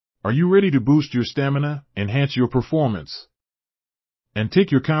Are you ready to boost your stamina, enhance your performance, and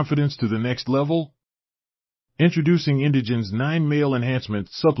take your confidence to the next level? Introducing Indigens9 Male Enhancement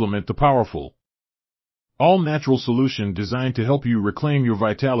Supplement, the powerful, all-natural solution designed to help you reclaim your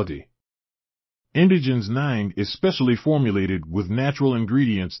vitality. Indigens9 is specially formulated with natural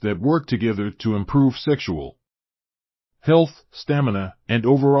ingredients that work together to improve sexual health, stamina, and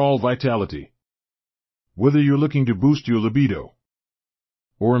overall vitality. Whether you're looking to boost your libido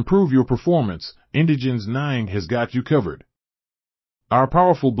or improve your performance, Indigens9 has got you covered. Our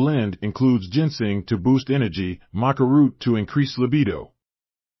powerful blend includes Ginseng to boost energy, Maca Root to increase libido,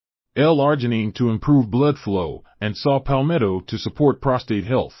 L-Arginine to improve blood flow, and Saw Palmetto to support prostate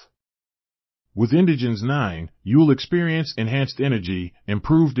health. With Indigens9, you'll experience enhanced energy,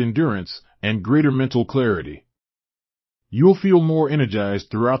 improved endurance, and greater mental clarity. You'll feel more energized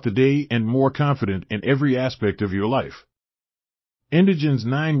throughout the day and more confident in every aspect of your life.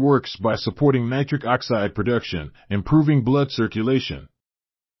 Indigens9 works by supporting nitric oxide production, improving blood circulation,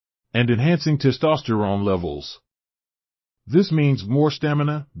 and enhancing testosterone levels. This means more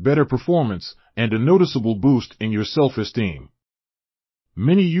stamina, better performance, and a noticeable boost in your self-esteem.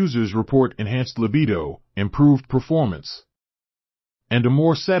 Many users report enhanced libido, improved performance, and a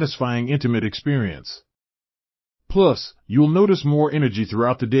more satisfying intimate experience. Plus, you'll notice more energy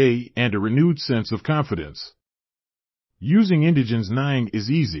throughout the day and a renewed sense of confidence. Using Indigens9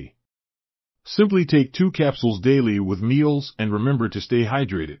 is easy. Simply take 2 capsules daily with meals and remember to stay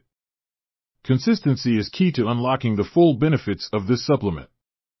hydrated. Consistency is key to unlocking the full benefits of this supplement.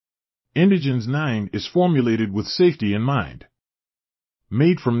 Indigens9 is formulated with safety in mind,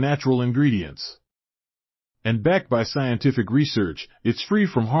 made from natural ingredients, and backed by scientific research. It's free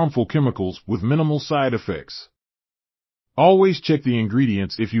from harmful chemicals with minimal side effects. Always check the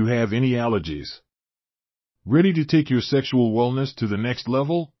ingredients if you have any allergies. Ready to take your sexual wellness to the next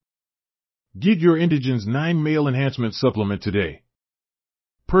level? Get your Indigens9 Male Enhancement Supplement today.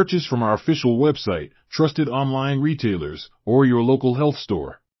 Purchase from our official website, trusted online retailers, or your local health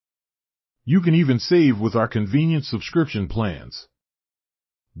store. You can even save with our convenient subscription plans.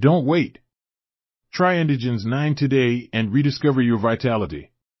 Don't wait. Try Indigens9 today and rediscover your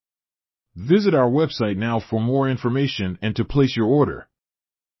vitality. Visit our website now for more information and to place your order.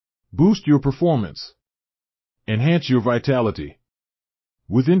 Boost your performance. Enhance your vitality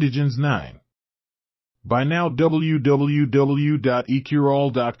with Indigens9. Buy now,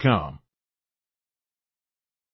 www.ecureall.com.